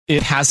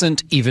It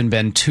hasn't even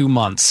been 2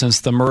 months since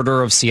the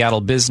murder of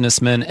Seattle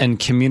businessman and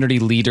community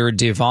leader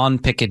Devon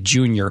Pickett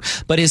Jr.,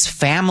 but his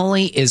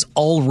family is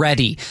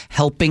already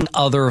helping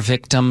other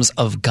victims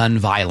of gun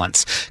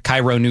violence.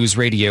 Cairo News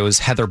Radio's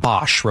Heather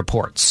Bosch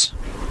reports.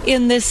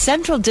 In this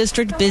Central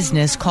District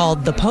business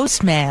called The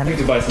Postman, I need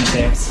to buy some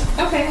stamps.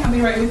 Okay, I'll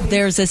be right with you.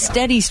 There's a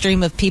steady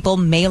stream of people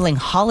mailing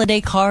holiday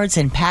cards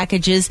and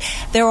packages.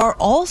 There are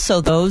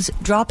also those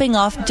dropping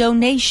off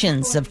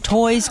donations of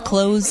toys,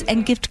 clothes,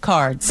 and gift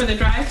cards. For the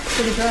drive?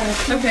 For the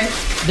drive. Okay.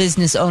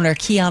 Business owner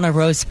Kiana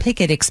Rose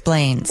Pickett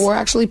explains. We're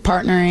actually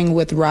partnering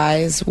with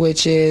RISE,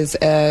 which is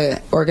an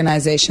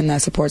organization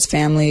that supports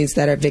families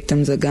that are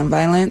victims of gun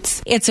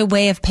violence. It's a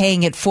way of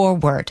paying it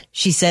forward.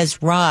 She says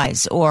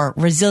RISE, or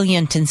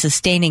Resilient and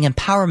Sustaining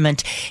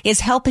Empowerment, is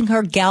helping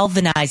her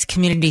galvanize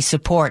community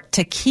support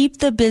to keep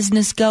the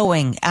business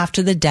going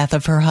after the death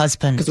of her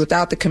husband. Because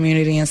without the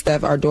community and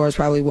stuff, our doors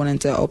probably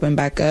wouldn't open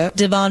back up.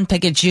 Devon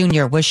Pickett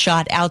Jr. was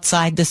shot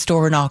outside the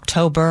store in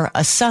October.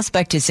 A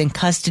suspect is in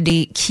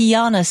custody.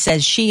 Kiana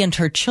says she and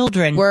her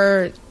children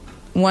were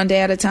one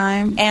day at a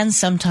time. And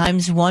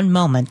sometimes one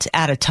moment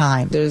at a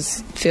time.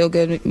 There's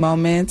feel-good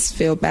moments,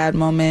 feel-bad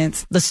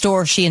moments. The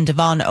store she and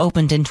Devon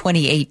opened in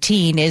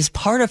 2018 is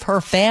part of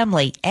her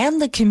family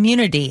and the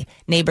community.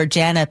 Neighbor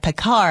Jana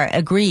Picard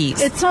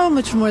agrees. It's so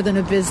much more than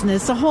a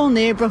business, a whole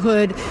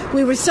neighborhood.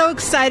 We were so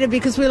excited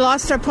because we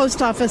lost our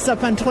post office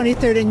up on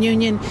 23rd and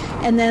Union,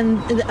 and then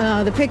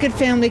the Pickett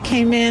family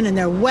came in and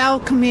they're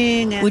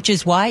welcoming. Which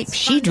is why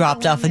she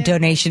dropped off a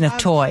donation of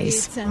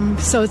toys. And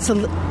so it's the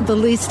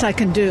least I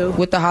can do.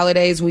 With the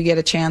holidays, we get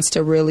a chance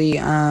to really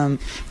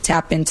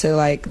tap into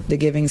like the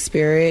giving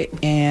spirit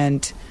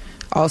and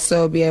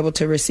also be able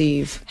to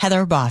receive.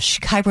 Heather Bosch,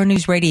 Cairo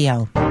News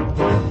Radio.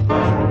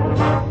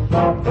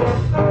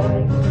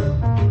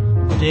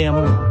 Dim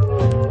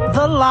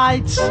the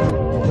lights.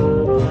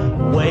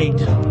 Wait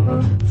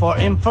for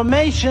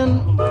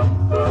information.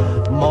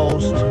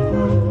 Most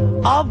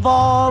of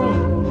all,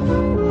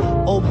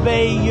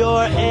 obey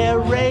your air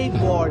raid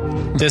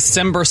warden.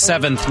 December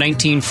 7th,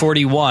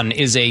 1941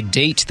 is a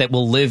date that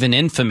will live in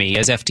infamy,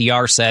 as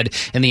FDR said,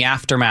 in the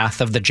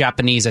aftermath of the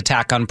Japanese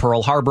attack on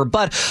Pearl Harbor.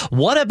 But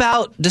what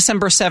about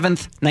December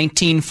 7th,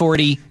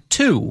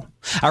 1942?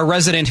 Our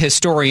resident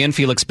historian,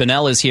 Felix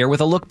Bunnell, is here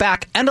with a look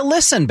back and a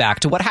listen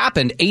back to what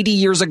happened 80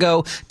 years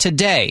ago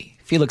today.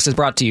 Felix is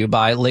brought to you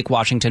by Lake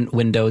Washington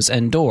Windows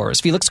and Doors.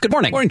 Felix, good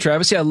morning. Morning,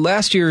 Travis. Yeah,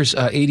 last year's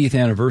 80th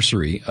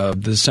anniversary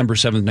of the December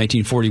 7th,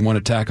 1941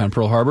 attack on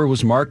Pearl Harbor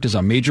was marked as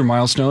a major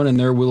milestone, and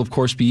there will, of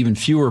course, be even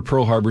fewer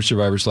Pearl Harbor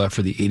survivors left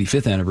for the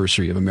 85th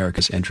anniversary of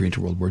America's entry into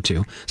World War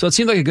II. So it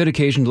seemed like a good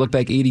occasion to look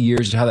back 80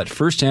 years at how that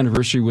first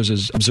anniversary was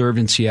observed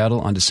in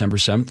Seattle on December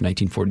 7th,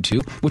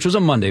 1942, which was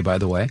a Monday, by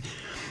the way.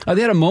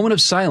 They had a moment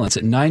of silence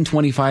at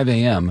 9:25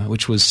 a.m.,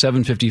 which was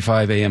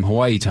 7:55 a.m.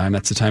 Hawaii time.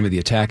 That's the time of the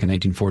attack in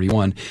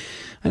 1941.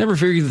 I never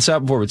figured this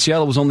out before, but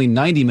Seattle was only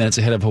 90 minutes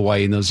ahead of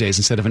Hawaii in those days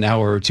instead of an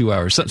hour or 2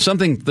 hours.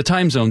 Something, the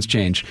time zones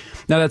changed.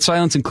 Now, that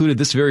silence included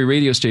this very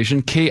radio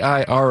station,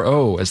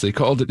 KIRO, as they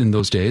called it in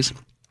those days.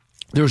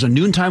 There was a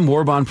noontime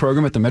war bond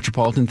program at the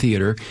Metropolitan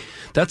Theater.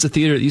 That's a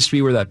theater that used to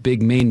be where that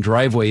big main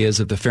driveway is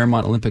of the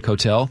Fairmont Olympic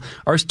Hotel.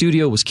 Our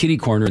studio was Kitty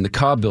Corner in the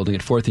Cobb Building at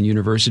 4th and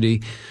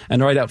University.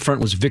 And right out front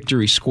was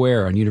Victory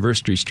Square on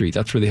University Street.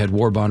 That's where they had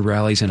war bond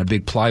rallies and a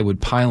big plywood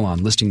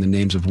pylon listing the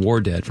names of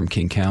war dead from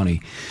King County.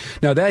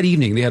 Now, that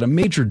evening, they had a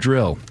major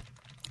drill.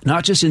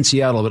 Not just in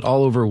Seattle, but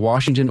all over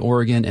Washington,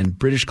 Oregon, and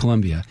British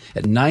Columbia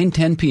at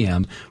 9:10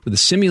 p.m. with a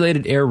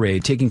simulated air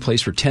raid taking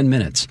place for 10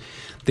 minutes.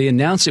 They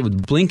announced it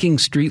with blinking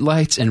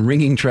streetlights and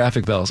ringing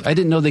traffic bells. I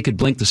didn't know they could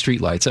blink the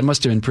streetlights. That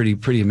must have been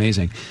pretty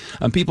amazing.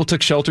 People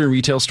took shelter in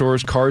retail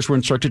stores. Cars were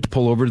instructed to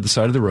pull over to the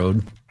side of the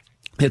road.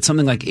 They had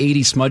something like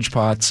 80 smudge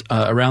pots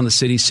around the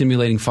city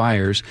simulating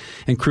fires,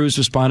 and crews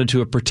responded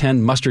to a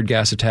pretend mustard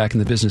gas attack in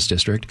the business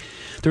district.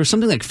 There was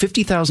something like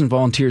 50,000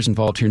 volunteers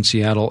involved here in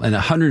Seattle and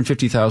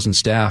 150,000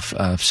 staff,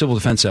 civil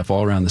defense staff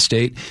all around the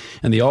state,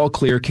 and the all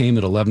clear came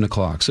at 11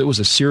 o'clock. So it was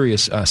a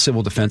serious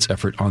civil defense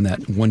effort on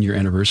that one-year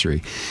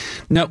anniversary.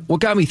 Now,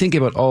 what got me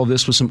thinking about all of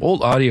this was some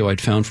old audio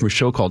I'd found from a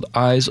show called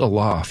Eyes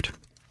Aloft.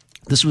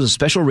 This was a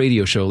special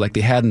radio show like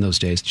they had in those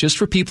days, just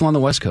for people on the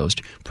West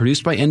Coast,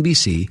 produced by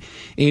NBC,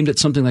 aimed at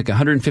something like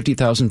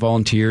 150,000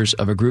 volunteers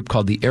of a group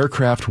called the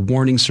Aircraft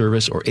Warning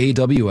Service, or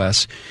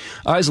AWS.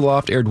 Eyes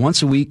Aloft aired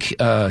once a week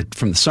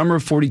from the summer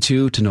of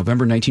 42 to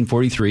November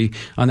 1943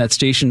 on that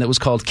station that was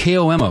called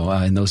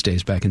KOMO in those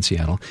days back in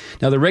Seattle.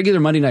 Now, the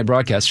regular Monday night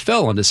broadcast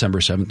fell on December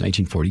 7th,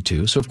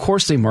 1942, so of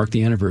course they marked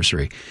the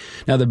anniversary.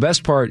 Now, the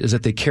best part is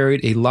that they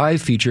carried a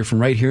live feature from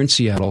right here in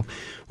Seattle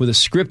with a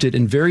scripted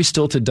and very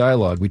stilted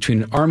dialogue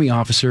between an Army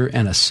officer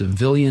and a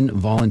civilian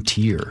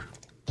volunteer.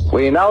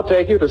 We now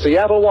take you to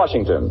Seattle,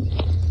 Washington,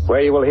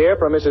 where you will hear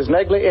from Mrs.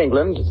 Negley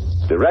England,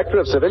 Director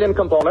of Civilian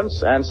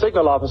Components, and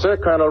Signal Officer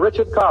Colonel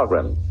Richard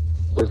Carlgren.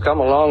 We've come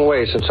a long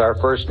way since our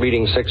first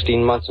meeting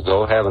 16 months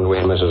ago, haven't we,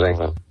 Mrs.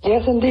 England?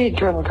 Yes, indeed,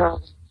 Colonel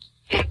Carlgren.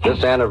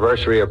 This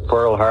anniversary of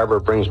Pearl Harbor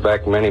brings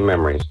back many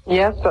memories.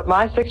 Yes, but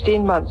my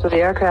 16 months with the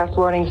Aircraft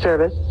Warning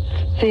Service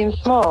seems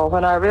small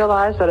when I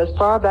realize that as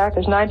far back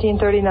as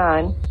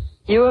 1939,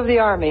 you of the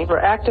Army were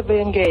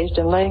actively engaged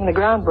in laying the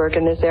groundwork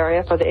in this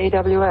area for the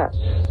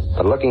AWS.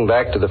 But looking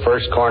back to the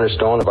first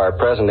cornerstone of our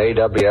present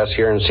AWS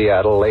here in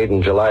Seattle, laid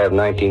in July of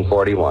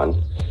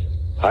 1941,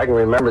 I can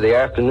remember the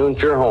afternoon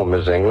at your home,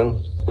 Ms.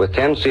 England, with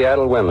 10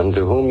 Seattle women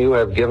to whom you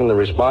have given the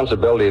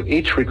responsibility of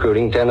each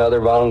recruiting 10 other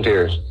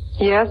volunteers.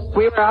 Yes,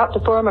 we were out to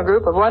form a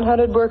group of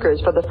 100 workers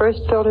for the first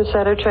filter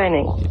center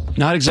training.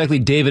 Not exactly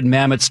David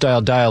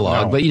Mamet-style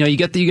dialogue, but you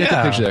get the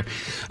picture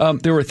there.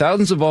 There were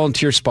thousands of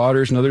volunteer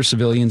spotters and other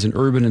civilians in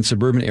urban and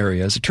suburban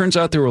areas. It turns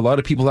out there were a lot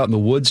of people out in the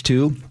woods,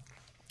 too.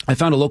 I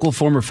found a local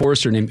former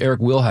forester named Eric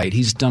Wilhite.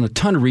 He's done a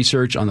ton of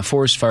research on the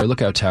forest fire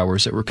lookout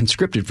towers that were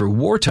conscripted for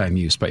wartime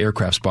use by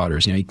aircraft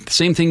spotters. The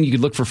same thing you could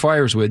look for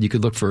fires with, you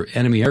could look for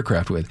enemy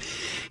aircraft with.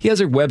 He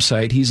has a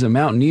website. He's a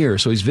mountaineer,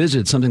 so he's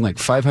visited something like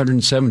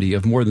 570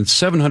 of more than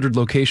 700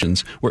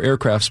 locations where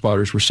aircraft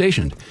spotters were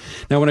stationed.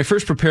 Now, when I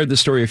first prepared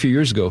this story a few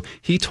years ago,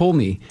 he told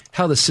me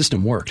how the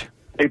system worked.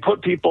 They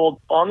put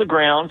people on the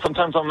ground,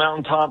 sometimes on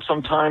mountaintops,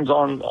 sometimes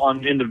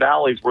on in the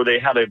valleys where they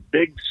had a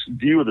big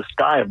view of the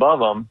sky above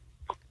them.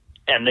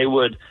 And they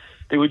would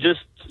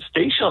just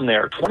station them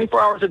there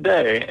 24 hours a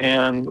day.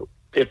 And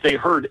if they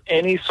heard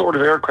any sort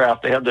of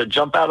aircraft, they had to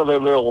jump out of their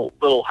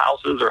little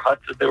houses or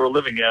huts that they were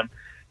living in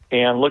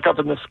and look up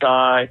in the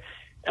sky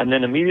and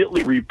then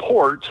immediately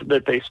report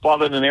that they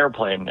spotted an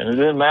airplane. And it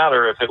didn't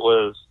matter if it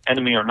was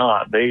enemy or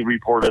not. They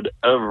reported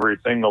every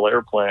single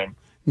airplane.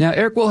 Now,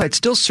 Eric Wilhite's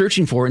still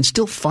searching for and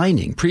still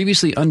finding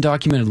previously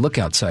undocumented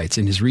lookout sites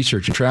in his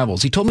research and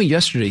travels. He told me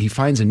yesterday he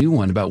finds a new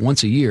one about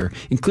once a year,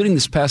 including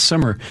this past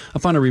summer.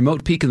 Up on a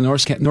remote peak in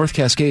the North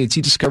Cascades,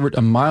 he discovered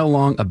a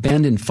mile-long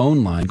abandoned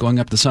phone line going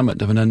up the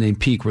summit of an unnamed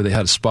peak where they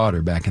had a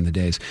spotter back in the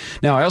days.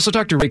 Now, I also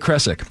talked to Ray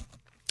Kresick.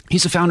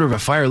 He's the founder of a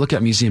fire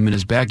lookout museum in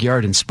his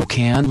backyard in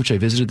Spokane, which I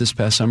visited this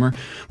past summer.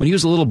 When he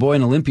was a little boy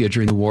in Olympia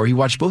during the war, he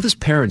watched both his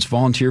parents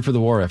volunteer for the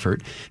war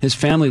effort. His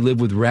family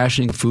lived with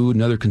rationing of food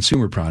and other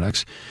consumer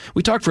products.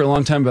 We talked for a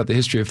long time about the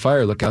history of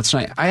fire lookouts,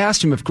 and I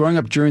asked him if growing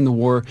up during the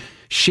war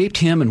shaped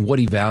him and what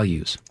he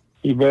values.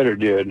 You better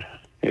did.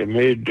 It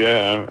made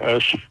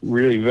us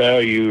really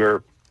value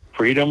our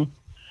freedom,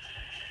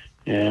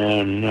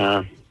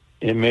 and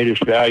it made us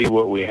value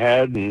what we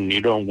had, and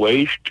you don't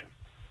waste.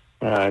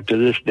 To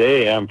this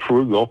day, I'm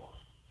frugal,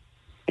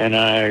 and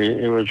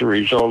it was a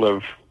result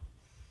of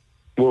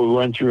what we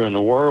went through in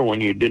the war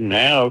when you didn't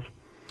have.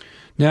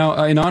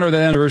 Now, in honor of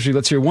that anniversary,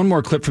 let's hear one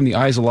more clip from the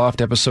Eyes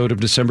Aloft episode of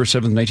December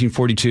 7th,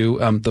 1942.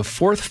 The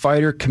 4th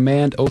Fighter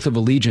Command Oath of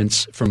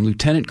Allegiance from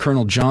Lieutenant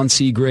Colonel John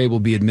C. Gray will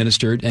be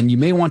administered, and you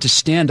may want to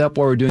stand up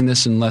while we're doing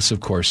this unless,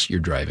 of course,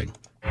 you're driving.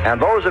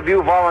 And those of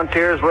you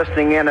volunteers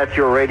listening in at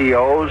your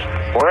radios,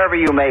 wherever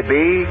you may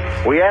be,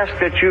 we ask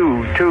that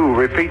you, too,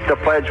 repeat the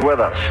pledge with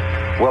us.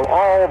 Will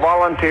all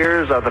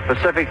volunteers of the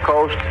Pacific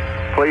Coast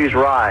please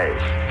rise?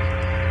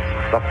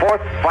 The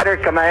 4th Fighter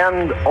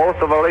Command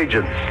Oath of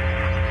Allegiance.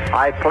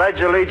 I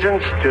pledge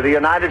allegiance to the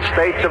United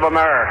States of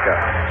America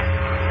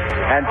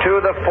and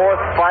to the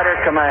 4th Fighter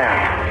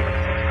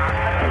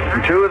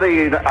Command, to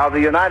the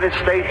United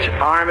States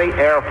Army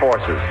Air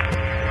Forces,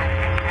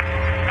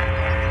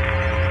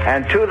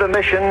 and to the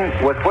mission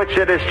with which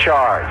it is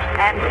charged.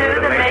 And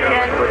to the mission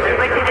with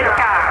which it is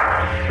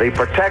charged. The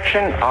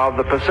protection of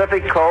the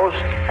Pacific Coast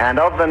and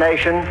of the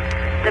nation.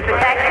 The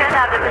protection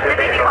of the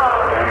Pacific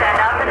Coast and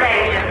of the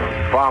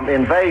nation. From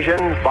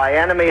invasion by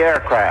enemy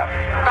aircraft.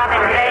 From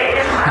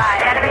invasion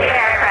by enemy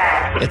aircraft.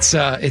 I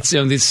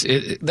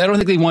don't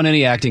think they won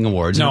any acting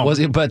awards. No.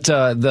 But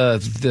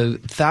the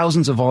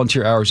thousands of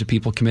volunteer hours of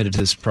people committed to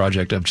this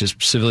project of just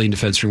civilian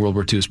defense during World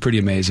War II is pretty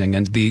amazing.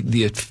 And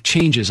the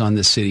changes on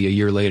this city a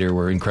year later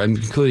were incredible,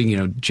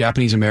 including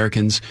Japanese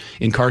Americans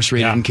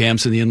incarcerated in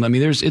camps in the inland. I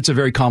mean, it's a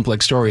very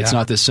complex story. It's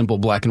not this simple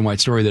black and white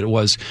story that it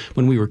was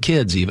when we were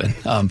kids, even.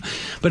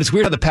 But it's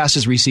weird how the past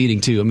is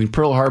receding too. I mean,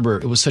 Pearl Harbor,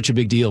 it was such a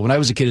big deal. When I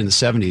was a kid in the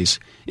 70s,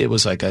 it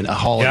was like a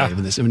holiday.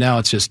 Yeah. Now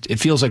it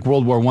feels like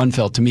World War I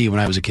felt to me when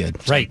I was a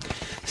kid. So right.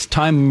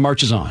 Time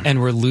marches on.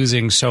 And we're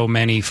losing so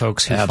many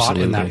folks who fought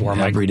in that war.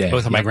 Every day.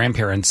 Both of my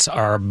grandparents,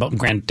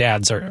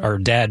 granddads are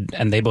dead,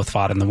 and they both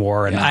fought in the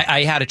war. And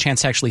I had a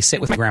chance to actually sit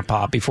with my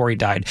grandpa before he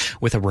died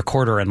with a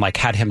recorder and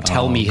had him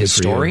tell me his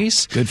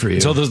stories. Good for you.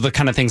 So those are the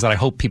kind of things that I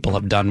hope people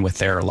have done with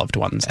their loved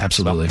ones.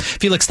 Absolutely. Well,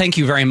 Felix, thank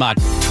you very much.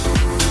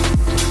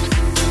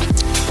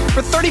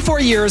 For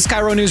 34 years,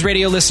 Cairo News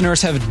Radio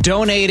listeners have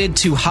donated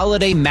to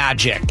Holiday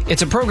Magic.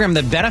 It's a program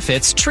that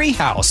benefits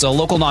Treehouse, a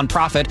local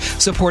nonprofit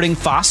supporting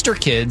foster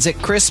kids at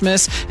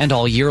Christmas and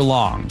all year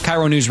long.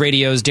 Cairo News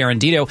Radio's Darren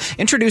Dito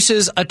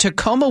introduces a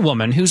Tacoma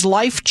woman whose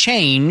life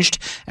changed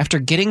after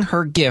getting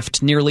her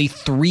gift nearly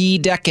 3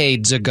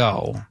 decades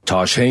ago.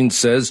 Tosh Haynes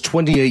says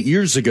 28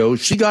 years ago,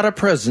 she got a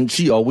present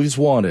she always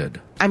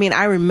wanted. I mean,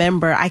 I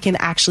remember I can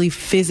actually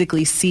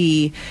physically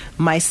see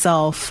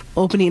myself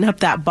opening up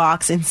that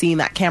box and seeing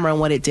that camera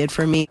and what it did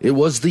for me. It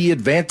was the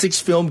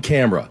Advantix film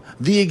camera,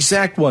 the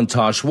exact one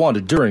Tosh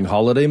wanted during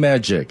Holiday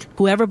Magic.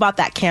 Whoever bought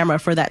that camera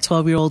for that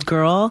 12-year-old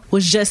girl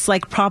was just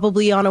like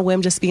probably on a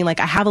whim, just being like,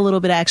 I have a little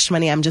bit of extra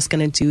money, I'm just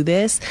going to do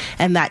this.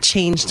 And that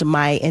changed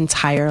my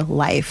entire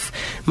life.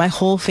 My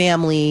whole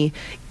family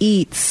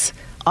eats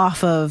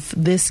off of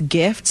this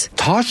gift.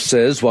 Tosh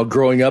says while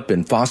growing up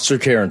in foster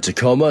care in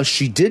Tacoma,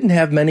 she didn't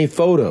have many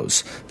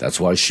photos. That's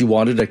why she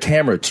wanted a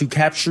camera to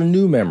capture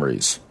new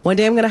memories. One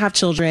day I'm going to have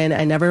children.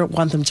 I never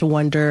want them to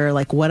wonder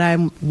like what I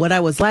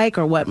was like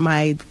or what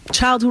my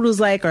childhood was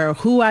like or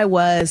who I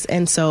was.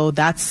 And so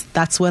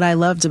that's what I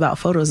loved about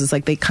photos, is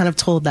like they kind of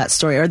told that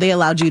story, or they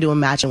allowed you to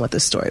imagine what the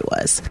story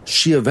was.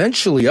 She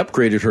eventually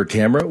upgraded her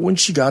camera when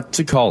she got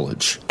to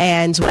college.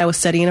 And when I was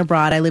studying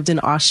abroad, I lived in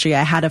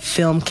Austria. I had a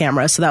film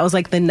camera. So that was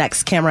like the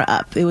next camera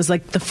up. It was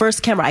like the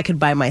first camera I could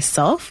buy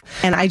myself.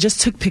 And I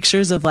just took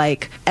pictures of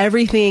like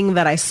everything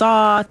that I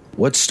saw.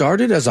 What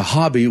started as a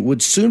hobby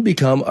would soon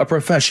become a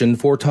profession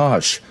for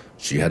Tosh.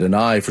 She had an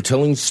eye for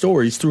telling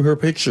stories through her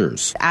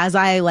pictures. As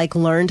I like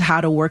learned how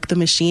to work the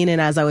machine,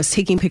 and as I was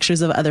taking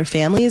pictures of other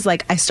families,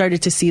 like I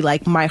started to see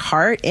like my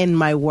heart in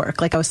my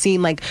work. Like I was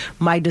seeing like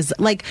my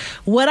like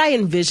what I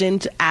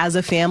envisioned as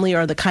a family,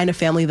 or the kind of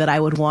family that I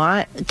would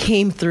want,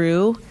 came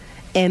through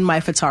in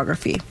my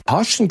photography.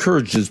 Tosh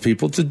encourages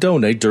people to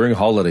donate during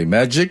Holiday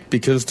Magic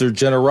because their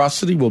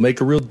generosity will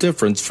make a real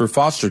difference for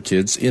foster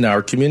kids in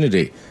our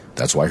community.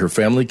 That's why her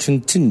family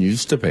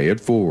continues to pay it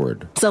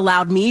forward. It's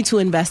allowed me to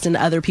invest in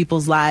other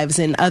people's lives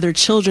and other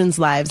children's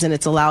lives, and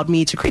it's allowed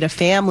me to create a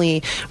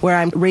family where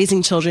I'm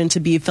raising children to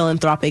be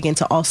philanthropic and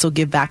to also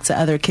give back to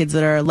other kids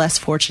that are less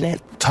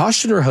fortunate.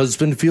 Tosh and her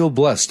husband feel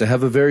blessed to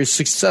have a very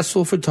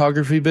successful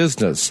photography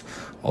business,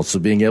 also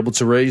being able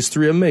to raise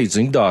 3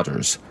 amazing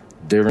daughters.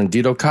 Darren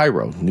Dito,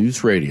 Cairo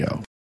News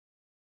Radio.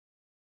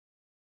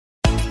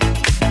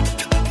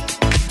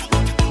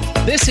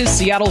 This is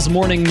Seattle's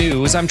Morning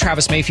News. I'm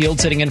Travis Mayfield,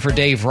 sitting in for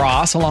Dave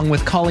Ross, along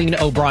with Colleen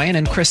O'Brien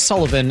and Chris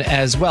Sullivan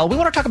as well. We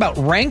want to talk about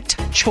ranked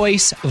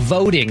choice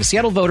voting.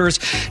 Seattle voters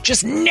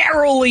just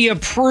narrowly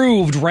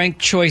approved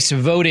ranked choice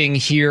voting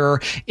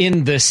here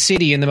in the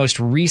city in the most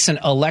recent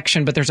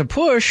election, but there's a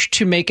push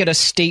to make it a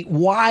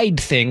statewide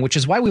thing, which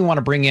is why we want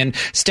to bring in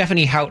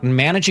Stephanie Houghton,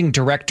 Managing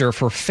Director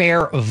for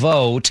Fair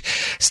Vote.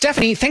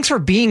 Stephanie, thanks for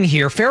being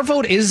here. Fair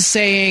Vote is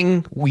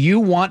saying you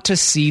want to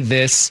see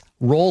this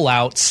roll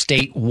out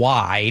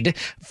statewide.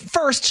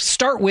 First,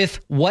 start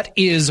with what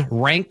is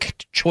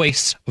ranked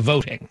choice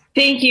voting?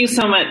 Thank you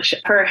so much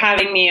for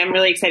having me. I'm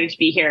really excited to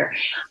be here.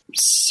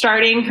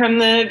 Starting from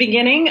the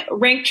beginning,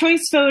 ranked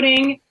choice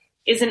voting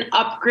is an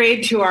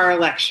upgrade to our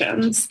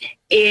elections.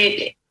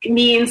 It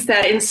means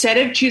that instead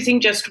of choosing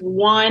just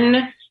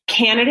one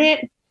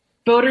candidate,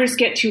 voters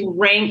get to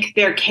rank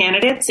their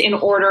candidates in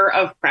order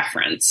of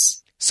preference.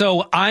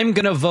 So I'm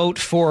going to vote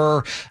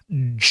for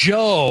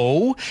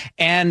Joe,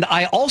 and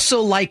I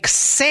also like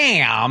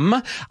Sam.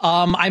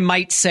 I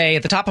might say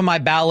at the top of my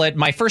ballot,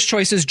 my first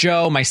choice is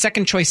Joe, my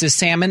second choice is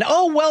Sam, and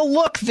oh, well,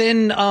 look,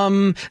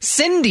 then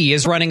Cindy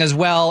is running as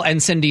well,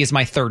 and Cindy is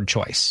my third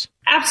choice.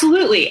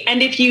 Absolutely.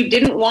 And if you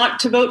didn't want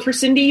to vote for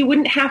Cindy, you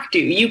wouldn't have to.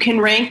 You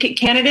can rank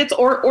candidates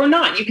or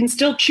not. You can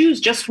still choose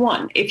just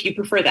one if you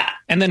prefer that.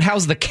 And then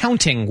how's the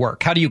counting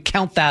work? How do you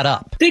count that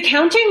up? The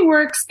counting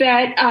works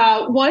that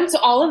once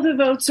all of the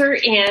votes are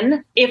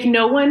in, if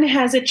no one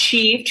has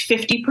achieved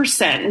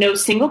 50%, no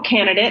single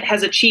candidate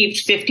has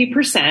achieved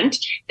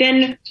 50%,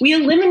 then we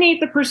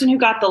eliminate the person who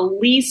got the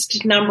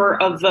least number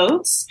of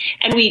votes,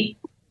 and we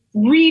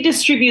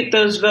redistribute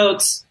those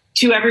votes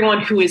to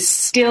everyone who is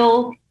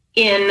still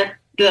in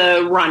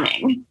the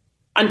running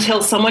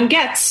until someone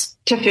gets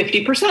to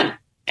 50%.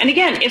 And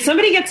again, if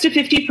somebody gets to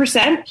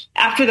 50%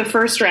 after the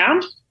first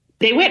round,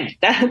 they win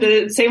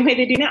the same way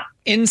they do now.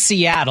 In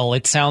Seattle,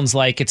 it sounds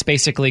like it's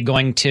basically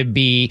going to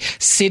be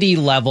city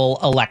level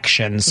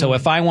elections. So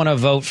if I want to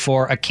vote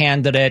for a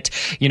candidate,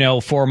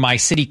 for my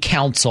city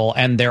council,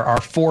 and there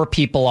are 4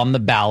 people on the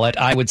ballot,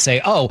 I would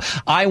say,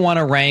 I want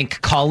to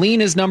rank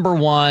Colleen as number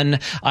 1.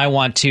 I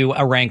want to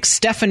rank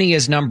Stephanie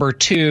as number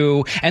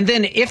 2. And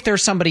then if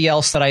there's somebody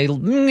else that I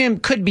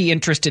could be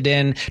interested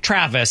in,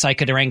 Travis, I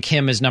could rank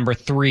him as number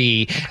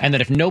 3. And then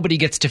if nobody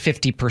gets to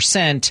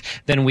 50%,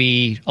 then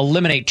we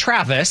eliminate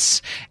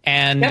Travis,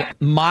 and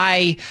my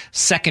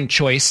second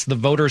choice, the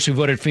voters who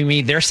voted for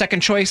me, their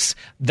second choice,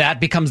 that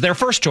becomes their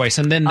first choice.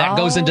 And then that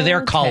goes into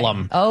their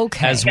column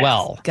as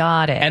well.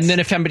 Got it. And then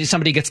if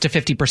somebody gets to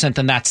 50%,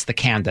 then that's the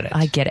candidate.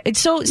 I get it.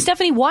 So,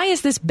 Stephanie, why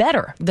is this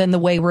better than the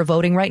way we're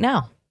voting right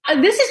now?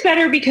 This is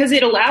better because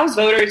it allows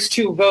voters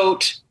to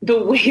vote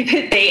the way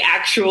that they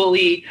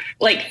actually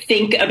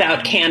think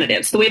about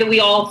candidates, the way that we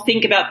all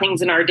think about things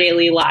in our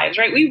daily lives,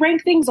 right? We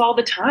rank things all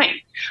the time.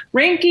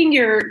 Ranking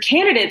your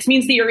candidates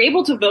means that you're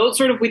able to vote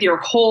sort of with your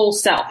whole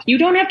self. You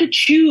don't have to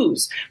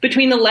choose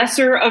between the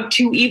lesser of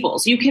 2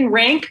 evils. You can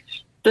rank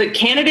the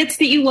candidates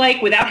that you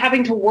like without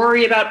having to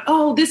worry about,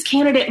 this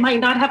candidate might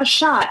not have a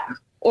shot.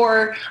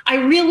 Or I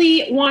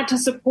really want to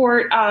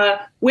support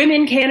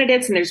women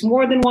candidates and there's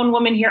more than one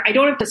woman here. I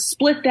don't have to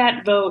split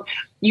that vote.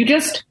 You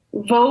just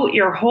vote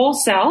your whole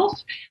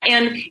self.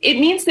 And it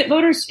means that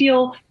voters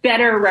feel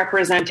better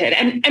represented.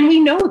 And we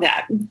know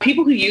that.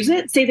 People who use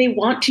it say they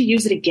want to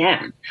use it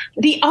again.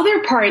 The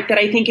other part that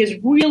I think is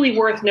really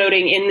worth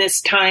noting in this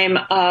time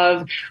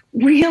of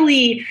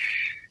really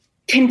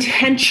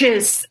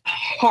contentious,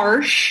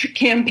 harsh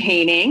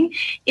campaigning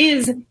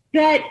is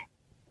that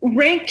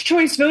ranked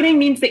choice voting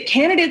means that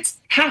candidates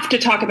have to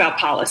talk about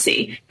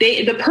policy.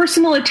 The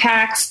personal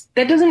attacks,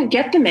 that doesn't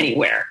get them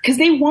anywhere because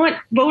they want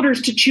voters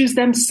to choose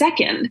them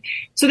second.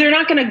 So they're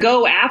not going to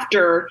go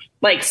after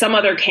like some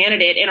other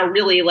candidate in a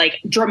really like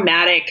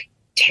dramatic,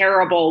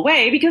 terrible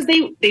way because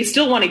they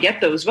still want to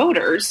get those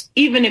voters,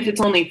 even if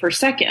it's only for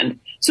second.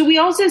 So we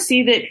also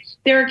see that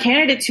there are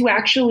candidates who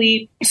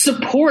actually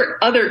support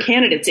other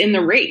candidates in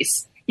the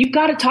race. You've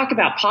got to talk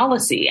about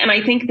policy. And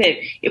I think that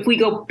if we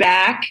go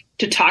back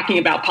to talking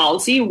about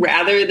policy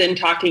rather than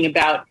talking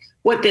about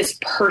what this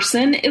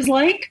person is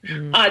like,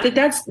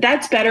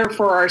 that's better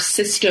for our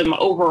system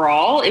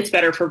overall. It's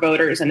better for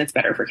voters and it's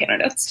better for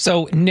candidates.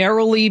 So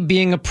narrowly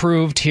being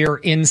approved here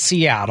in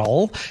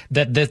Seattle,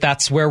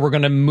 that's where we're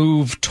going to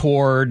move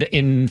toward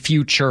in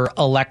future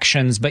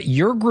elections. But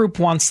your group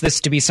wants this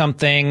to be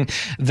something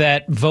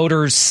that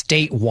voters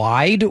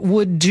statewide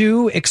would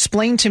do.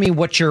 Explain to me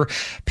what you're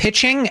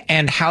pitching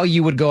and how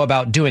you would go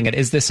about doing it.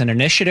 Is this an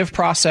initiative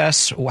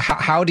process?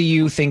 How do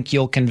you think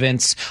you'll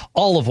convince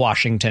all of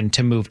Washington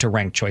to move to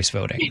ranked choice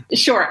voting?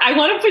 Sure. I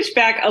want to push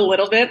back a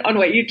little bit on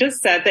what you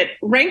just said, that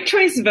ranked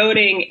choice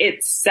voting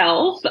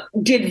itself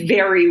did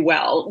very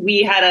well.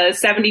 We had a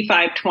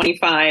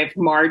 75-25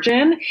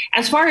 margin.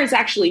 As far as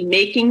actually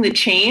making the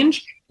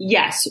change,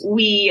 yes,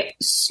 we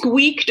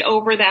squeaked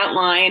over that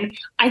line.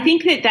 I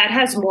think that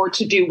has more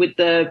to do with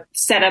the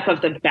setup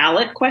of the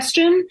ballot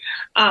question,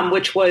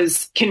 which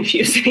was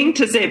confusing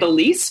to say the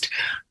least,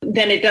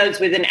 than it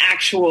does with an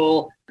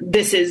actual,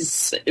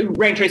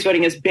 ranked choice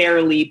voting is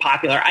barely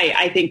popular.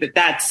 I think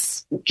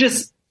that's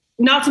just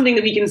not something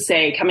that we can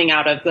say coming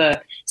out of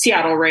the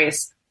Seattle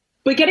race.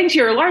 But getting to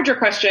your larger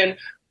question,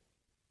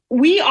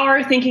 we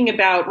are thinking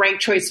about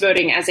ranked choice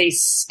voting as a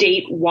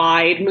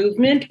statewide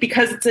movement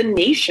because it's a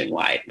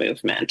nationwide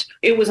movement.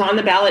 It was on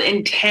the ballot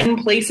in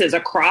 10 places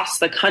across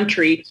the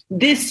country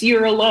this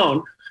year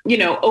alone.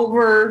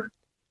 Over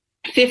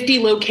 50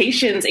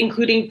 locations,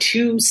 including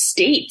 2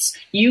 states,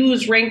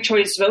 use ranked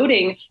choice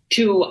voting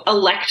to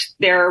elect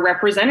their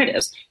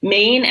representatives.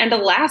 Maine and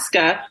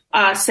Alaska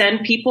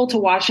send people to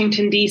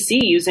Washington,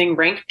 D.C. using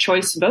ranked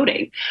choice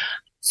voting.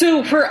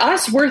 So for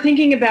us, we're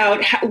thinking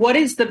about what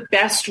is the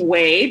best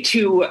way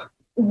to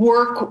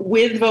work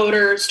with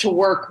voters, to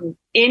work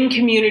in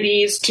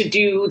communities, to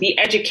do the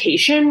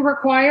education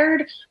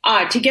required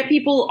to get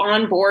people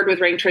on board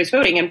with ranked choice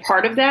voting. And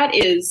part of that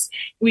is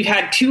we've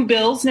had 2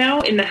 bills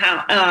now in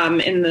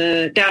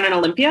the down in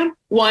Olympia.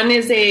 One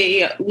is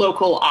a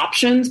local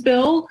options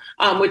bill,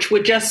 which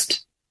would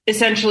just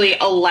essentially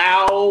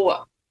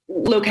allow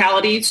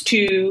localities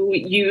to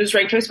use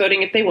ranked choice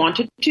voting if they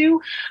wanted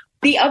to.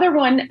 The other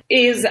one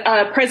is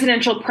a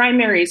presidential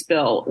primaries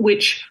bill,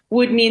 which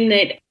would mean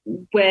that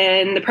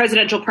when the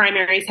presidential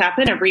primaries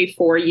happen every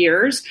 4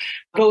 years,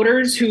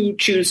 voters who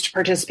choose to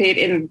participate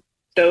in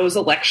those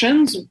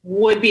elections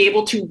would be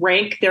able to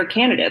rank their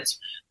candidates,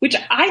 which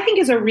I think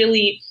is a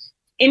really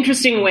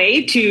interesting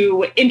way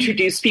to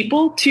introduce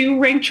people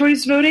to ranked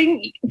choice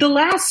voting. The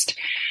last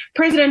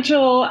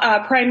presidential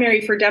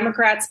primary for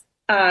Democrats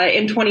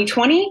in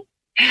 2020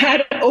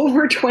 had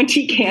over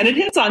 20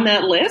 candidates on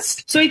that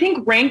list. So I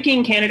think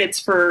ranking candidates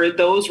for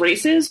those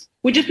races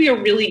would just be a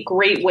really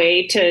great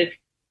way to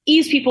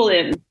ease people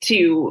in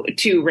to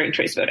ranked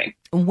choice voting.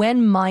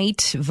 When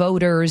might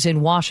voters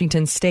in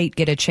Washington state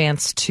get a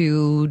chance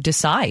to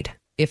decide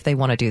if they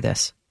want to do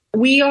this?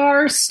 We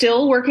are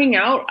still working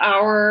out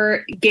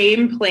our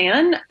game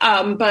plan,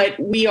 but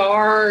we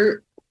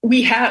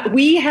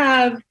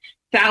have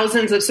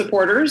thousands of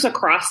supporters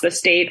across the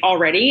state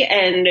already,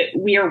 and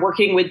we are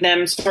working with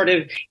them sort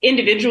of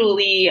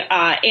individually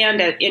and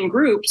in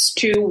groups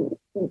to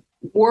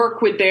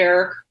work with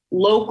their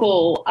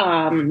local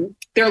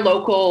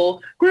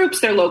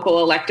groups, their local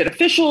elected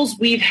officials.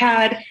 We've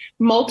had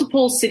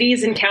multiple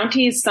cities and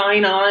counties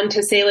sign on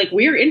to say, like,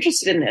 we're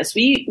interested in this.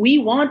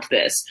 We want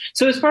this.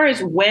 So as far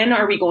as when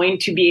are we going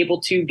to be able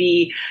to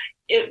be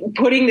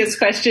putting this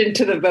question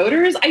to the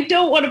voters, I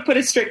don't want to put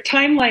a strict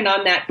timeline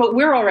on that, but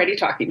we're already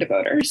talking to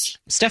voters.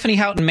 Stephanie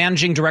Houghton,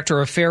 Managing Director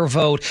of Fair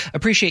Vote.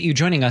 Appreciate you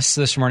joining us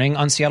this morning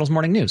on Seattle's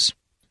Morning News.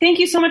 Thank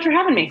you so much for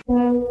having me.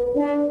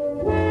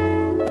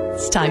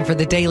 It's time for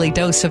the Daily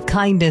Dose of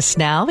Kindness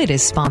now. It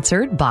is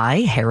sponsored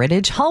by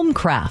Heritage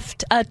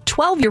Homecraft, a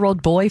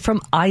 12-year-old boy from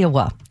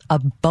Iowa, a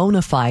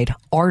bona fide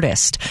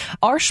artist.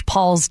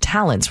 Arshpal's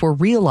talents were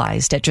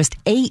realized at just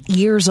 8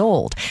 years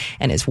old,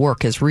 and his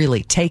work has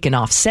really taken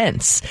off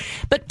since.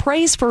 But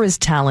praise for his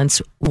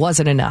talents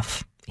wasn't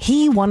enough.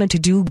 He wanted to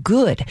do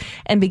good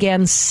and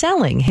began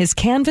selling his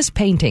canvas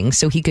paintings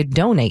so he could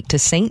donate to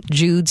St.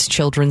 Jude's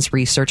Children's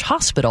Research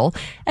Hospital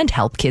and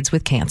help kids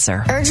with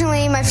cancer.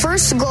 Originally, my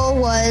first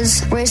goal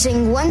was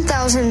raising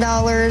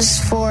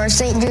 $1,000 for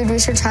St. Jude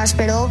Research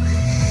Hospital,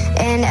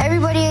 and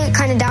everybody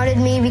kind of doubted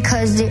me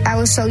because I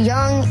was so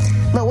young.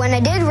 But when I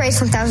did raise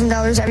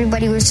 $1,000,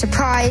 everybody was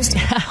surprised.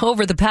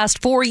 Over the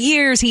past 4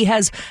 years, he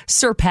has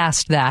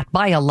surpassed that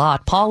by a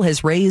lot. Paul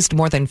has raised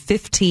more than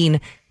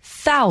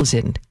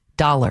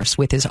 $15,000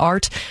 with his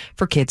art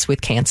for kids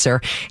with cancer.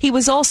 He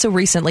was also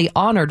recently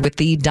honored with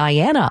the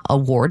Diana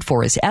Award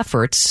for his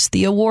efforts.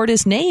 The award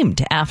is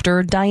named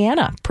after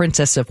Diana,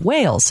 Princess of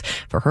Wales,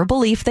 for her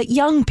belief that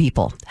young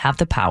people have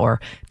the power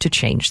to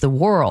change the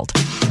world.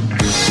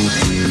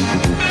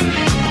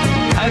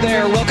 Hi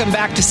there. Welcome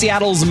back to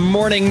Seattle's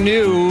Morning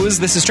News.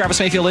 This is Travis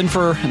Mayfield in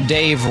for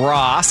Dave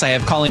Ross. I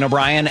have Colleen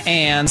O'Brien,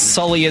 and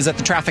Sully is at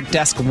the traffic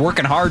desk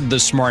working hard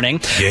this morning.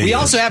 Yeah, we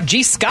also have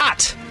G.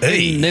 Scott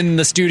in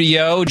the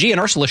studio. G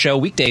and Ursula show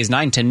weekdays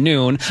 9 to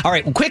noon. All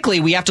right, quickly,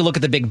 we have to look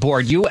at the big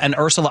board. You and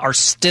Ursula are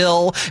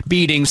still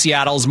beating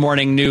Seattle's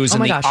Morning News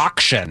in the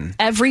auction.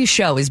 Every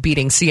show is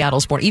beating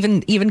Seattle's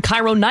Morning. Even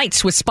Cairo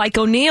Nights with Spike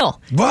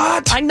O'Neill.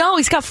 What? I know.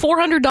 He's got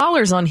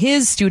 $400 on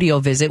his studio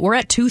visit. We're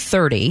at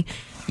 $230.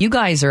 You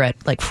guys are at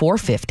like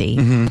 $450.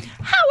 Mm-hmm.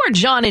 How are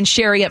John and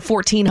Sherry at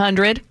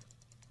 $1,400?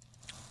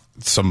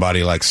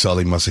 Somebody like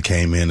Sully must have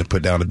came in and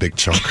put down a big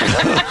chunk.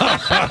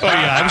 Oh,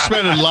 yeah. I'm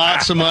spending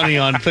lots of money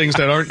on things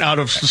that aren't out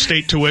of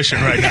state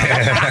tuition right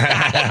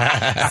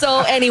now.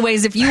 So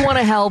anyways, if you want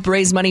to help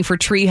raise money for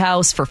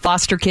Treehouse, for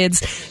foster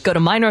kids, go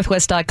to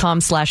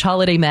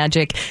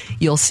mynorthwest.com/holidaymagic.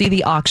 You'll see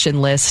the auction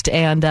list.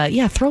 And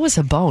throw us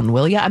a bone,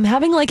 will you? I'm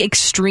having like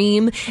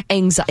extreme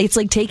anxiety. It's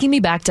like taking me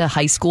back to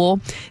high school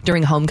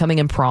during homecoming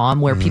and prom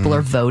where people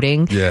are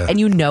voting. Yeah.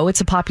 And it's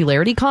a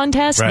popularity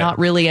contest, not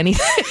really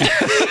anything.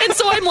 And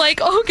so I'm like,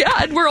 oh,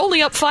 God, we're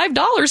only up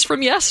 $5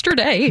 from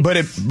yesterday. But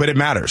it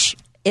matters.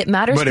 It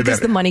matters because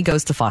the money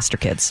goes to foster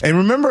kids. And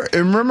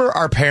remember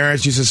our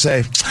parents used to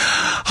say,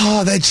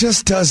 oh, that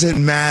just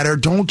doesn't matter.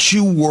 Don't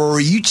you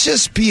worry. You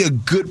just be a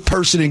good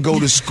person and go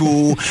to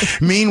school.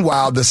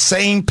 Meanwhile, the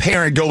same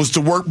parent goes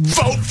to work.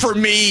 Vote for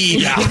me.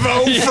 Yeah.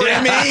 Vote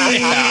for me.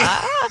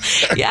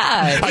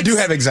 Yeah. I do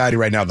have anxiety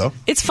right now, though.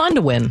 It's fun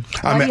to win.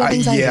 I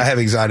have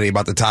anxiety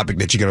about the topic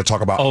that you're going to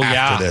talk about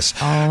after this.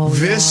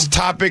 This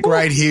topic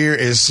right here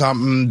is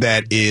something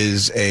that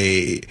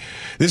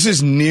this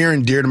is near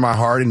and dear to my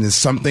heart, and it's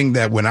something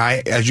that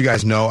as you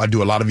guys know, I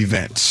do a lot of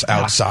events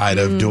outside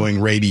of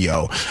doing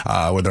radio,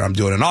 whether I'm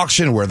doing an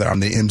auction, whether I'm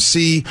the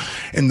MC.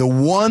 And the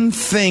one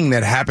thing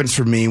that happens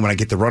for me when I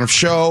get the run of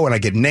show and I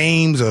get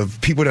names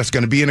of people that's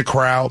going to be in the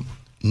crowd,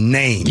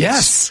 names.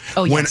 Yes.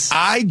 Oh, yes. When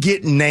I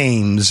get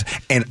names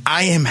and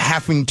I am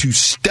having to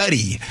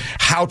study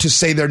how to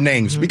say their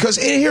names, because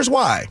here's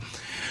why.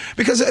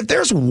 Because if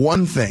there's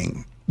one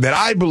thing that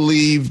I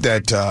believe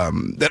that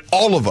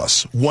all of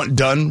us want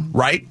done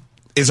right,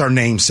 is our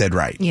name said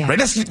right. Yeah. Right?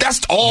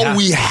 That's all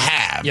we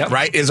have,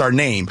 right, is our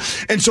name.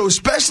 And so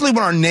especially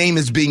when our name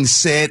is being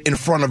said in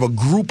front of a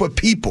group of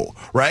people,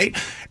 right?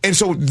 And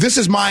so this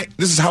is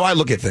how I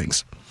look at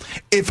things.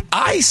 If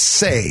I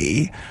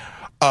say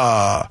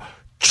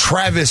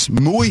Travis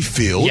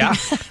Muyfield,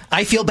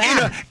 I feel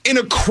bad. In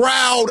a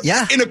crowd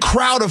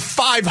of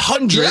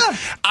 500,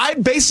 I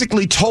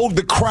basically told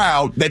the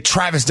crowd that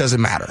Travis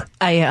doesn't matter.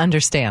 I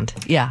understand.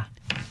 Yeah.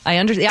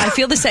 I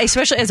feel the same,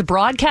 especially as a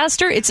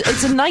broadcaster.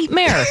 It's a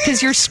nightmare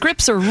because your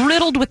scripts are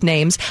riddled with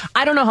names.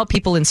 I don't know how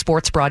people in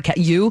sports broadcast.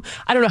 I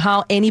don't know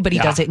how anybody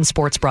does it in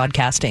sports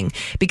broadcasting,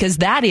 because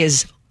that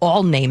is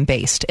all name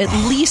based. At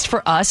least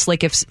for us,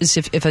 like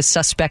if a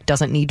suspect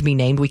doesn't need to be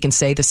named, we can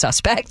say the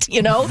suspect,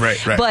 Right.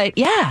 But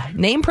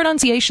name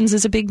pronunciations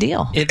is a big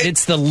deal.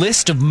 It's the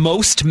list of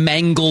most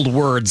mangled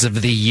words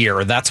of the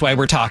year. That's why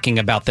we're talking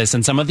about this,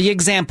 and some of the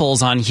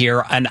examples on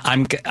here. And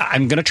I'm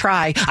gonna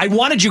try. I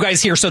wanted you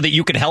guys here so that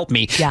you could help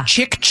me. Yeah.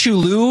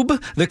 Chicxulub,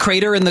 the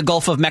crater in the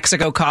Gulf of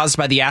Mexico caused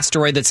by the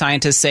asteroid that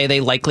scientists say they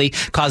likely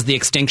caused the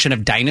extinction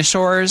of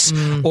dinosaurs,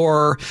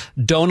 or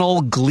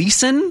Donald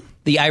Gleason,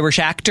 the Irish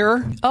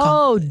actor.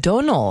 Oh,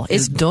 Donald.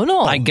 It's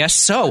Donald. I guess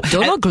so.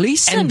 Donald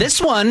Gleason. And this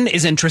one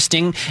is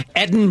interesting.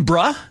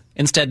 Edinburgh.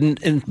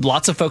 And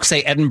lots of folks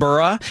say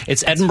Edinburgh.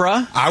 It's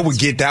Edinburgh. I would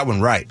get that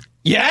one right.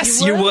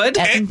 Yes, you would.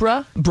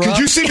 Edinburgh. Could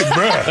you see the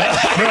bruh?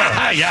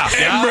 Yeah.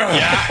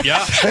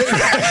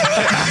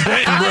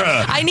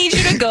 I need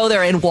you to go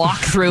there and walk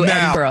through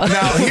Edinburgh.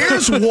 Now,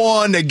 here's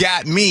one that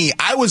got me.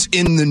 I was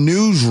in the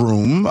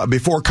newsroom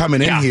before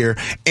coming in here,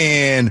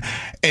 and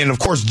of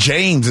course,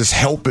 James is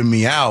helping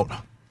me out.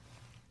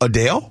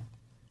 Adele.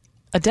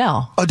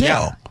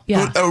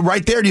 Yeah.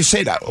 Right there, you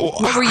say that.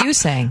 What were you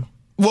saying?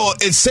 Well,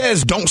 it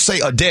says don't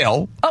say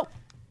Adele. Oh.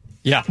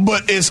 Yeah.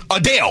 But it's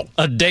Adele.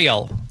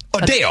 Adele.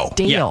 Adele.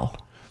 Yeah.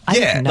 I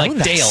didn't know like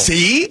that. Dale.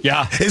 See?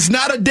 Yeah. It's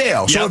not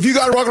Adele. So Yep. if you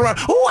got to walk around,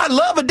 oh, I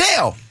love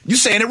Adele, you're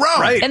saying it wrong.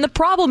 Right. And the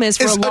problem is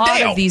for It's a lot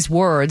Adele. of these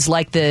words,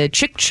 like the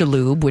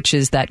Chicxulub, which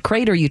is that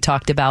crater you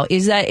talked about,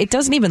 is that it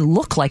doesn't even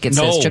look like it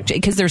says Chicxulub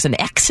because there's an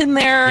X in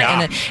there.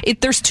 Yeah.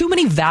 And there's too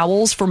many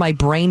vowels for my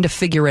brain to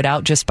figure it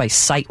out just by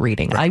sight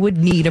reading. I would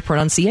need a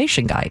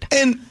pronunciation guide.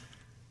 And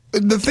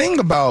the thing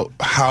about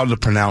how to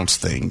pronounce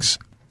things,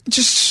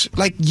 just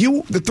like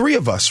the three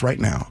of us right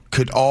now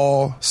could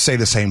all say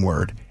the same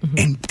word.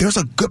 And there's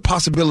a good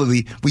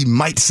possibility we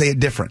might say it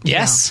different.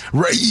 Yes.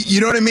 Right?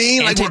 You know what I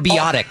mean?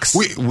 Antibiotics.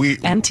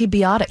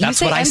 Antibiotic. That's you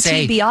say what I say.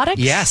 antibiotics?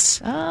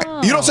 Yes.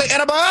 Oh. You don't say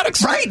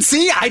antibiotics? Right.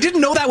 See, I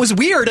didn't know that was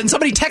weird. And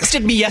somebody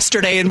texted me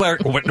yesterday and where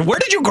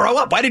did you grow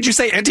up? Why did you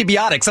say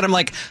antibiotics? And I'm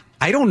like,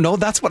 I don't know.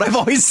 That's what I've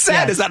always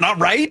said. Yeah. Is that not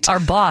right? Our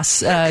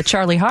boss,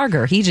 Charlie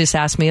Harger, he just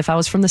asked me if I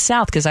was from the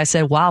South because I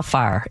said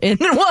wildfire in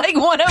like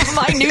one of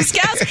my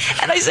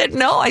newscasts. And I said,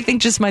 no, I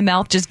think just my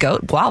mouth just goes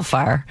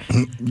wildfire.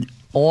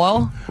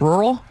 Oil,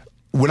 rural.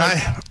 When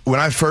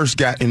I first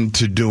got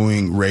into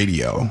doing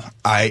radio,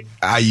 I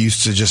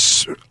used to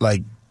just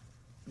like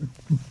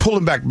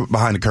pulling back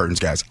behind the curtains,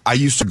 guys. I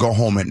used to go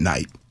home at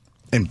night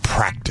and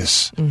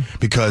practice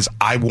because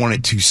I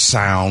wanted to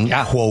sound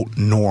quote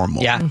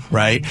normal,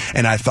 right?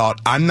 And I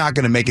thought I'm not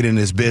going to make it in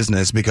this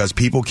business because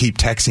people keep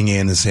texting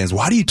in and saying,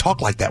 "Why do you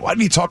talk like that? Why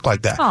do you talk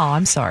like that?" Oh,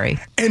 I'm sorry.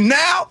 And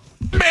now,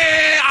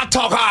 man, I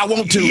talk how I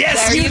want to.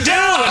 Yes, you do.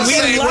 I We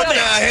say love what it. the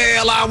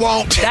hell I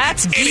want.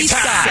 That's G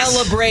style.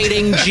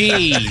 Celebrating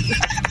G.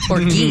 Or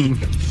G.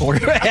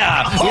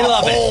 Yeah, we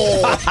love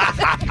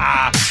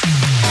it.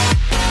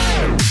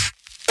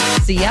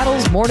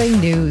 Seattle's Morning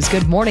News.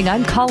 Good morning.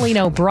 I'm Colleen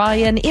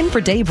O'Brien. In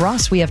for Dave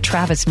Ross, we have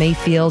Travis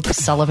Mayfield,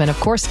 Sullivan, of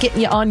course,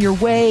 getting you on your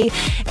way.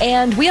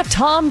 And we have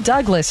Tom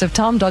Douglas of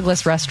Tom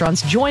Douglas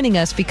Restaurants joining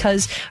us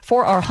because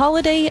for our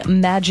Holiday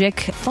Magic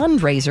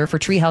fundraiser for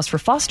Treehouse for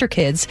Foster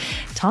Kids,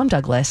 Tom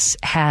Douglas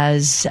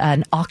has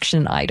an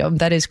auction item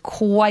that is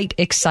quite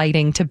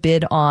exciting to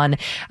bid on.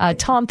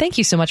 Tom, thank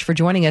you so much for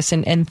joining us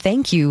and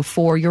thank you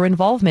for your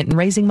involvement in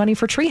raising money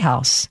for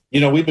Treehouse. You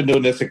know, we've been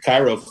doing this at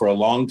Cairo for a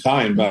long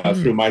time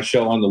through my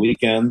show on the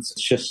weekends.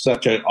 It's just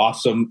such an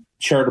awesome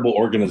charitable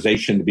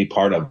organization to be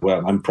part of.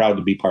 Well, I'm proud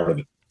to be part of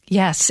it.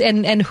 Yes,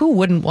 and who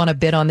wouldn't want to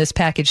bid on this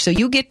package? So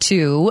you get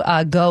to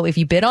go, if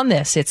you bid on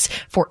this, it's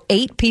for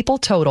 8 people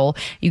total.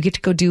 You get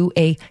to go do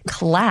a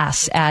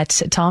class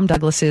at Tom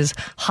Douglas's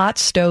Hot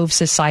Stove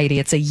Society.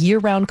 It's a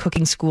year-round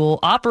cooking school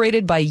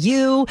operated by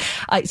you.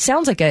 It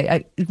sounds like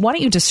why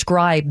don't you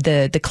describe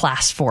the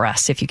class for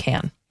us, if you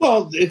can?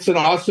 Well, it's an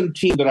awesome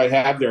team that I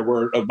have there.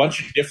 We're a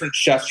bunch of different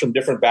chefs from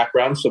different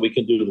backgrounds, so we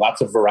can do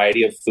lots of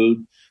variety of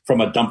food,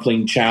 from a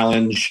dumpling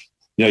challenge.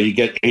 You know, you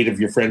get 8 of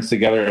your friends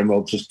together and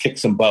we'll just kick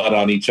some butt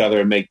on each other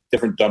and make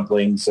different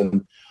dumplings.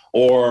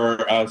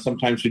 Or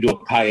sometimes we do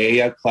a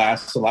paella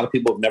class. A lot of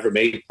people have never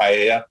made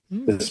paella,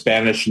 the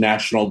Spanish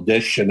national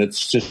dish, and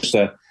it's just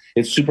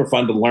it's super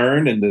fun to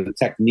learn. And the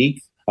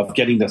technique of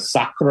getting the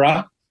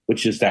sakura,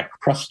 which is that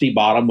crusty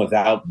bottom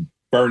without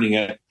burning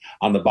it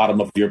on the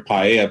bottom of your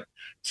paella,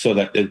 so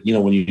that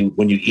when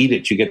you eat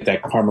it, you get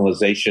that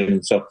caramelization.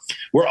 And so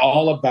we're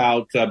all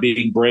about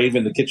being brave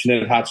in the kitchen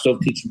and hot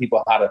stove, teaching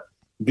people how to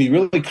be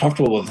really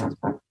comfortable with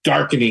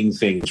darkening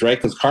things,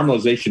 right? Because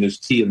caramelization is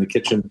key in the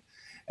kitchen.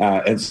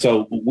 And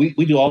so we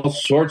do all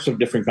sorts of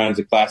different kinds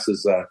of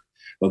classes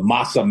with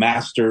masa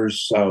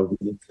masters,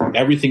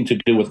 everything to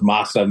do with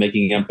masa,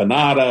 making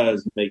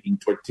empanadas, making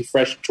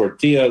fresh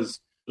tortillas.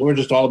 We're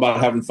just all about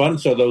having fun.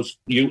 So those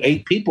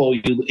 8 people,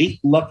 8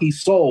 lucky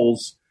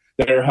souls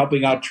that are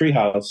helping out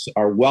Treehouse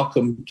are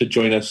welcome to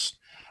join us.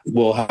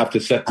 We'll have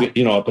to set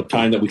up a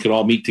time that we can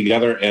all meet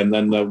together, and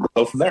then we'll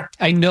go from there.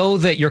 I know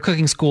that your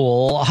cooking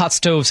school, Hot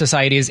Stove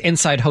Society, is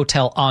inside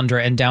Hotel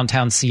Andra in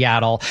downtown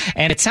Seattle.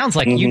 And it sounds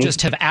like you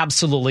just have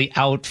absolutely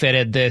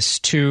outfitted this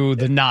to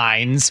the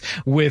nines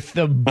with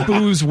the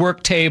booze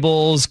work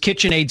tables,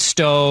 KitchenAid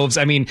stoves.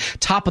 I mean,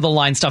 top of the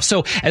line stuff.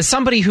 So as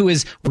somebody who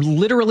is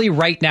literally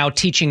right now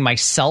teaching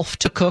myself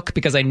to cook,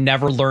 because I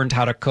never learned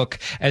how to cook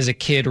as a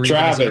kid. Or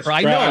Travis,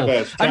 I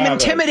know. I'm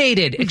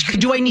intimidated.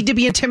 Do I need to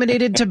be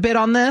intimidated to bid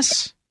on this?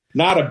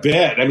 Not a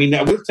bit. I mean,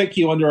 we'll take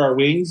you under our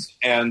wings,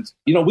 and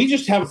we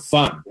just have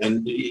fun.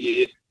 And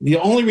the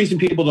only reason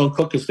people don't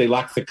cook is they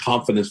lack the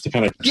confidence to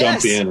kind of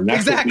jump in, and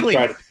that's exactly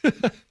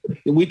what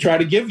we try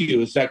to give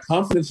you, is that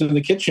confidence in the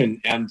kitchen.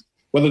 And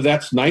whether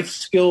that's knife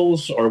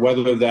skills, or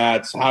whether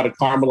that's how to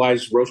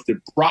caramelize roasted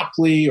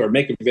broccoli, or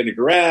make a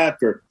vinaigrette,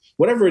 or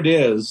whatever it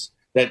is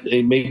that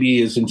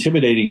maybe is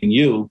intimidating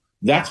you,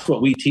 that's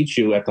what we teach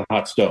you at the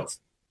Hot Stove.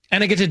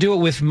 And I get to do it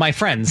with my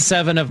friends,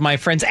 7 of my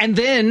friends. And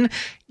then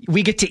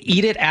we get to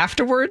eat it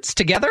afterwards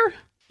together?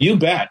 You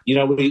bet.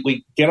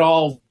 We get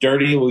all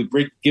dirty. We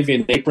give you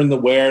an apron to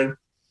wear.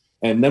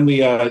 And then we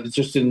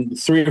just in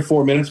 3 or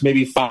 4 minutes,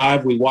 maybe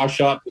 5, we wash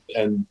up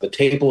and the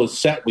table is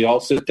set. We all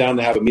sit down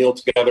to have a meal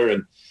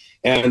together.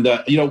 And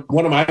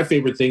one of my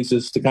favorite things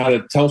is to kind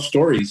of tell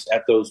stories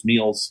at those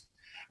meals.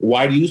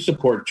 Why do you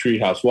support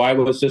Treehouse? Why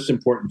was this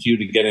important to you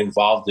to get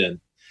involved in?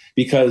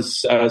 Because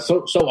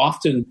so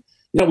often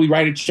we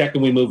write a check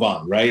and we move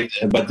on, right?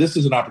 But this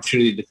is an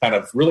opportunity to kind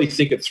of really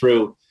think it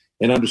through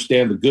and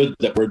understand the good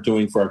that we're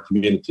doing for our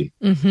community.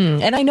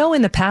 Mm-hmm. And I know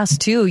in the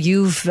past, too,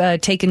 you've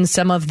taken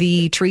some of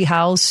the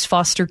Treehouse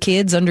foster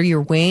kids under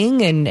your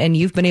wing, and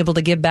you've been able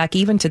to give back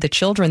even to the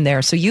children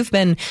there. So you've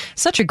been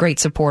such a great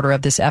supporter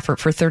of this effort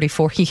for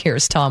 34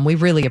 years, Tom. We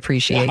really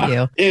appreciate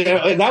you.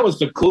 And that was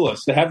the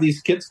coolest, to have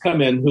these kids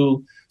come in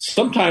who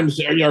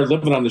sometimes are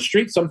living on the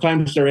street,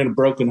 sometimes they're in a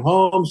broken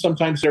home,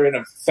 sometimes they're in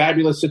a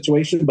fabulous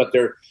situation, but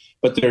they're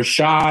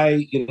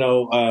shy,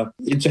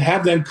 to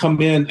have them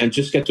come in and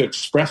just get to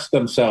express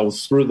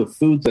themselves through the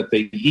food that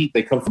they eat.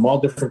 They come from all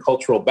different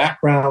cultural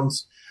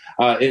backgrounds.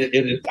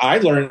 I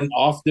learn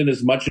often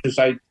as much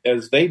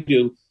as they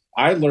do.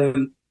 I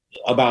learn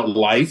about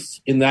life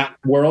in that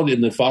world,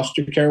 in the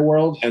foster care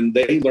world, and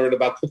they learn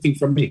about cooking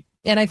from me.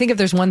 And I think if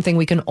there's one thing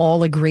we can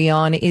all agree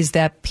on is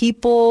that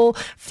people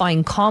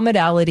find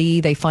commonality,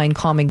 they find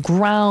common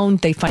ground,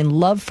 they find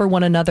love for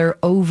one another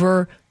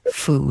over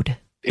food.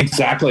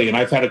 Exactly. And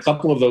I've had a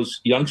couple of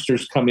those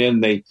youngsters come in.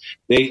 They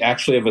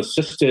actually have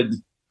assisted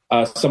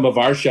some of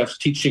our chefs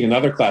teaching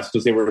another class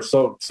because they were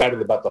so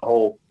excited about the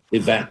whole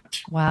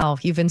event. Wow.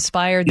 You've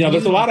inspired.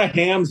 There's a lot of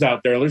hams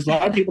out there. There's a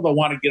lot of people that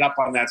want to get up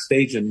on that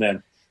stage and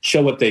then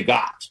show what they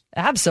got.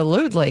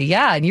 Absolutely.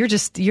 Yeah. And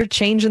you're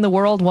changing the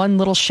world one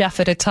little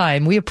chef at a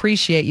time. We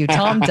appreciate you,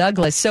 Tom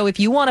Douglas. So if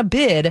you want to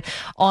bid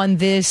on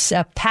this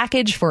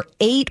package for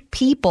 8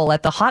 people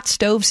at the Hot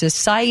Stove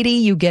Society,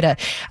 you get a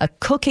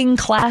cooking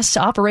class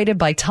operated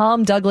by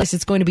Tom Douglas.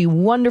 It's going to be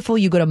wonderful.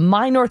 You go to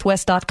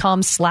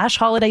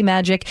mynorthwest.com/Holiday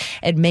Magic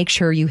and make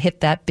sure you hit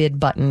that bid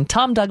button.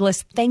 Tom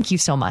Douglas, thank you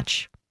so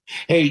much.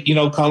 Hey,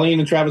 Colleen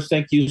and Travis,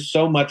 thank you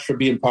so much for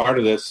being part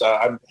of this.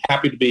 I'm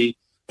happy to be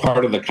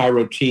part of the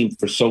Cairo team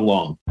for so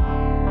long.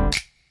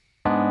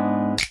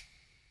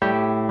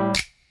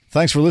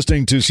 Thanks for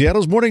listening to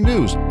Seattle's Morning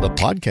News, the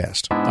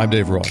podcast. I'm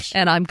Dave Ross.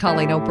 And I'm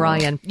Colleen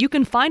O'Brien. You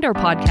can find our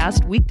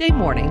podcast weekday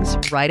mornings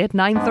right at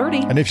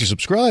 9:30. And if you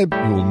subscribe,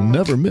 you will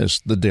never miss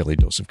the Daily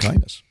Dose of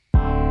Kindness.